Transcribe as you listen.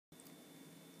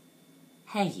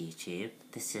Hey YouTube,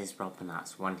 this is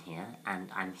RobinArts1 here, and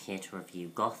I'm here to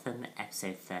review Gotham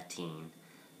episode 13.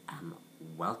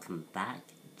 Welcome back,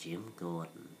 Jim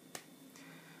Gordon.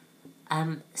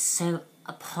 So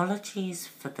apologies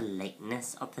for the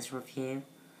lateness of this review.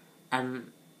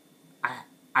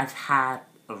 I've had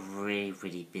a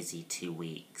really busy 2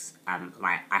 weeks.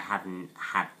 I haven't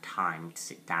had time to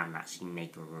sit down and actually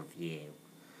make a review.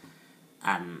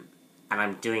 And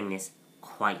I'm doing this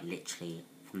quite literally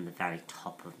from the very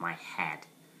top of my head.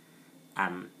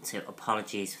 So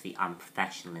apologies for the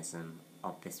unprofessionalism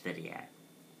of this video.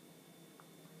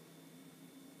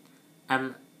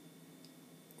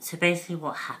 So basically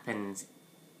what happens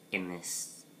in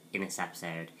this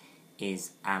episode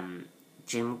is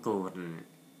Jim Gordon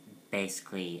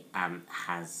basically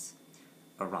has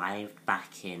arrived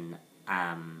back at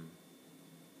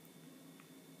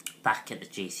the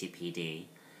GCPD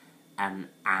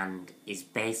and is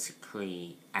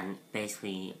basically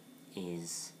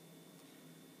is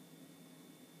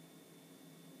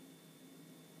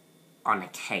on a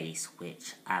case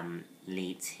which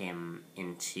leads him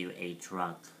into a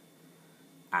drug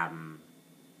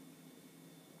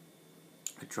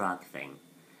thing,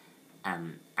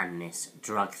 and this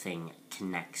drug thing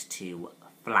connects to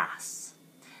Flass.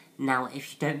 Now,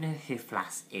 if you don't know who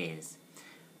Flass is,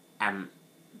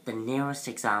 the nearest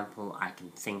example I can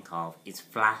think of is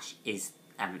Flass is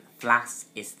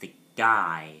the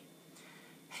guy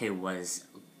who was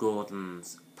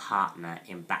Gordon's partner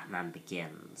in Batman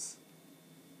Begins.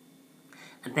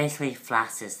 And basically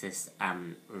Flass is this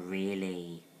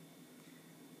really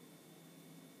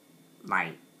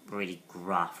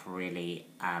gruff, really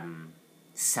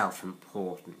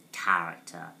self-important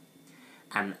character.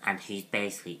 And he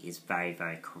basically is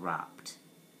very corrupt.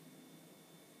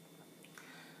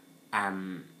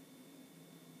 And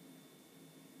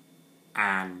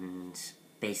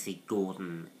basically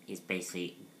Gordon is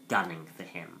basically gunning for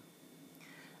him.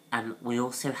 We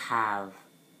also have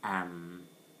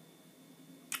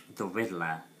the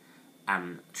Riddler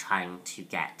trying to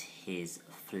get his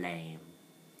flame.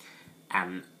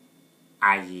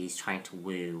 i.e. he's trying to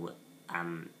woo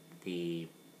the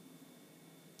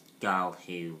girl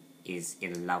who is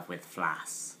in love with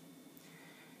Flass.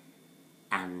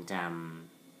 And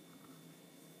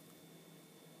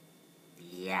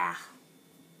yeah.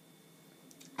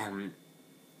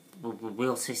 We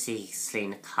also see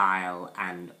Selina Kyle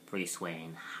and Bruce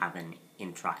Wayne have an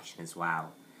interaction as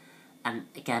well.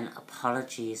 Again,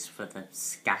 apologies for the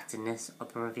scatteredness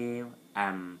of the review.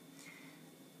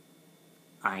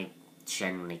 I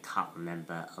generally can't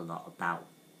remember a lot about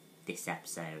this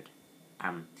episode.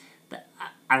 But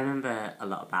I remember a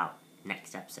lot about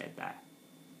next episode though.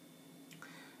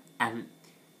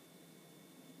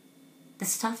 The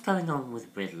stuff going on with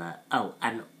Riddler. Oh,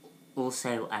 and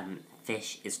also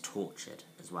Fish is tortured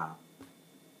as well.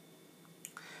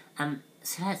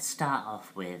 So let's start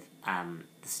off with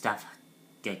the stuff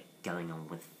going on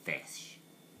with Fish.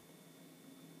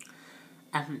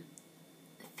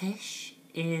 Fish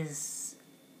is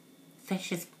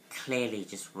clearly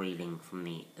just reeling from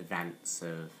the events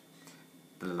of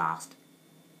the last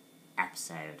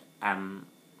episode.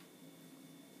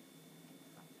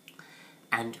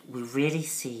 And we really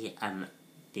see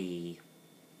the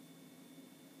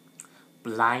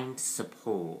blind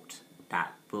support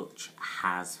that Butch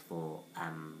has for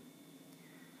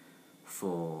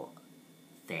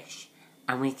Fish,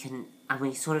 and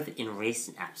we sort of in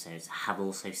recent episodes have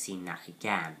also seen that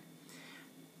again.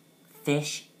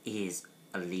 Fish is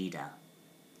a leader,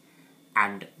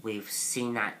 and we've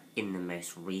seen that in the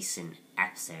most recent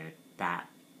episode that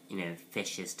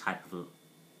Fish's type of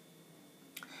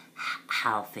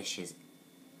how Fish is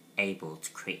able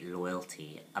to create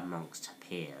loyalty amongst her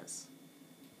peers.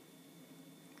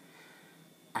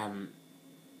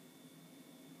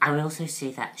 I will also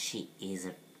see that she is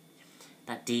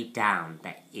that deep down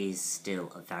there is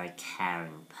still a very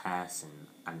caring person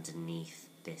underneath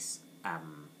this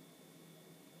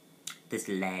this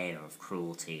layer of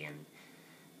cruelty and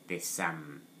this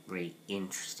really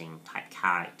interesting type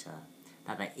character,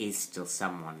 that there is still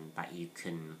someone that you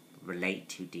can relate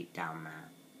to deep down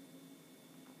there.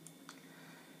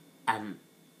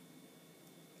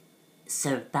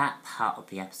 So that part of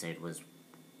the episode was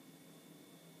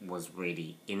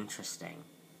really interesting.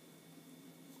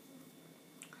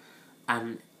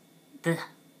 The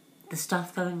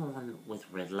stuff going on with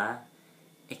Riddler,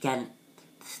 again,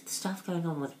 the stuff going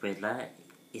on with Riddler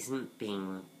isn't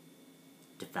being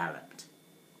developed.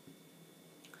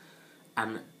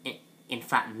 In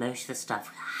fact, most of the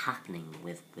stuff happening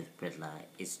with Riddler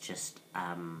is just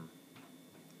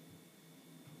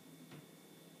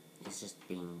is just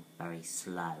being very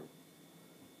slow.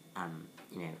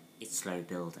 It's slow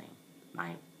building.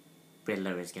 Like,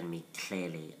 Riddler is going to be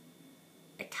clearly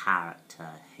a character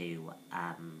who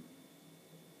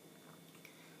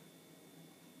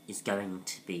is going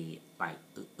to be like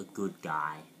a good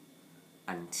guy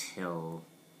until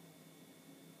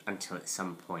at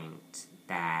some point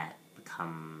there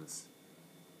becomes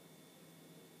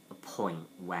a point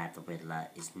where the Riddler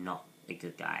is not a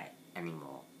good guy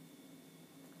anymore.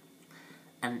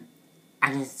 And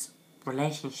his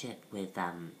relationship with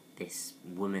this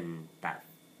woman that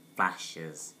Flash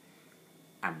is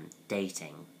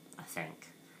dating, I think,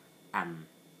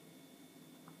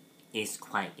 is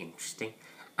quite interesting.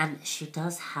 And she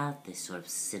does have this sort of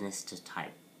sinister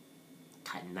type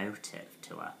motive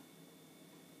to her.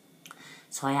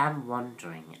 So I am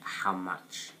wondering how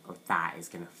much of that is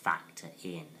going to factor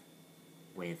in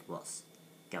with what's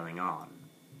going on.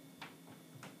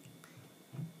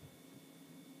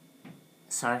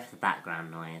 Sorry for the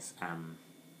background noise,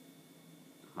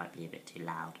 might be a bit too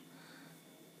loud.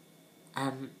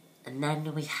 And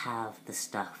then we have the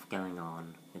stuff going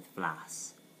on with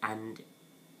Flass, and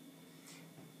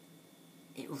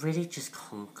it really just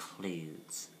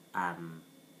concludes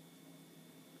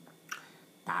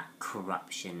that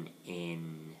corruption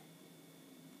in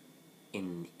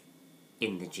the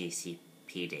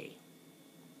GCPD,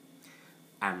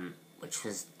 which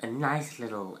was a nice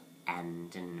little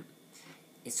end, and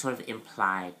it sort of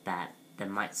implied that there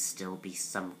might still be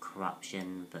some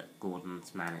corruption, but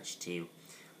Gordon's managed to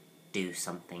do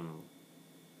something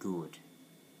good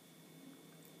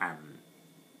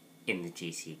in the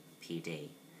GCPD.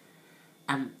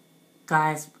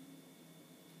 Guys,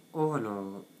 all in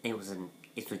all, it was a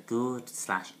good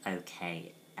 /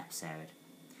 okay episode.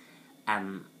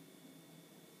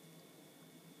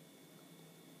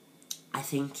 I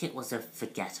think it was a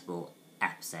forgettable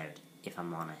episode, if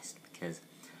I'm honest, because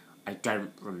I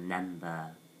don't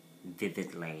remember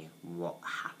vividly what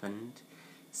happened,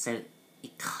 so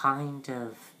it kind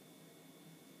of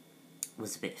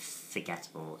was a bit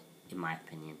forgettable, in my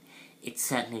opinion. It's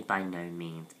certainly by no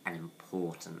means an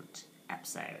important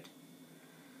episode.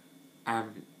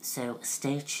 So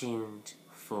stay tuned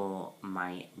for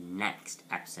my next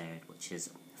episode, which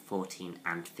is 14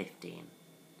 and 15,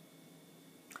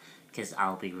 because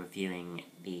I'll be reviewing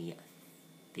the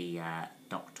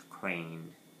Dr.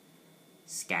 Crane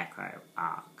Scarecrow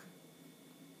arc.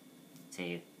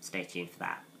 So stay tuned for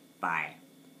that. Bye.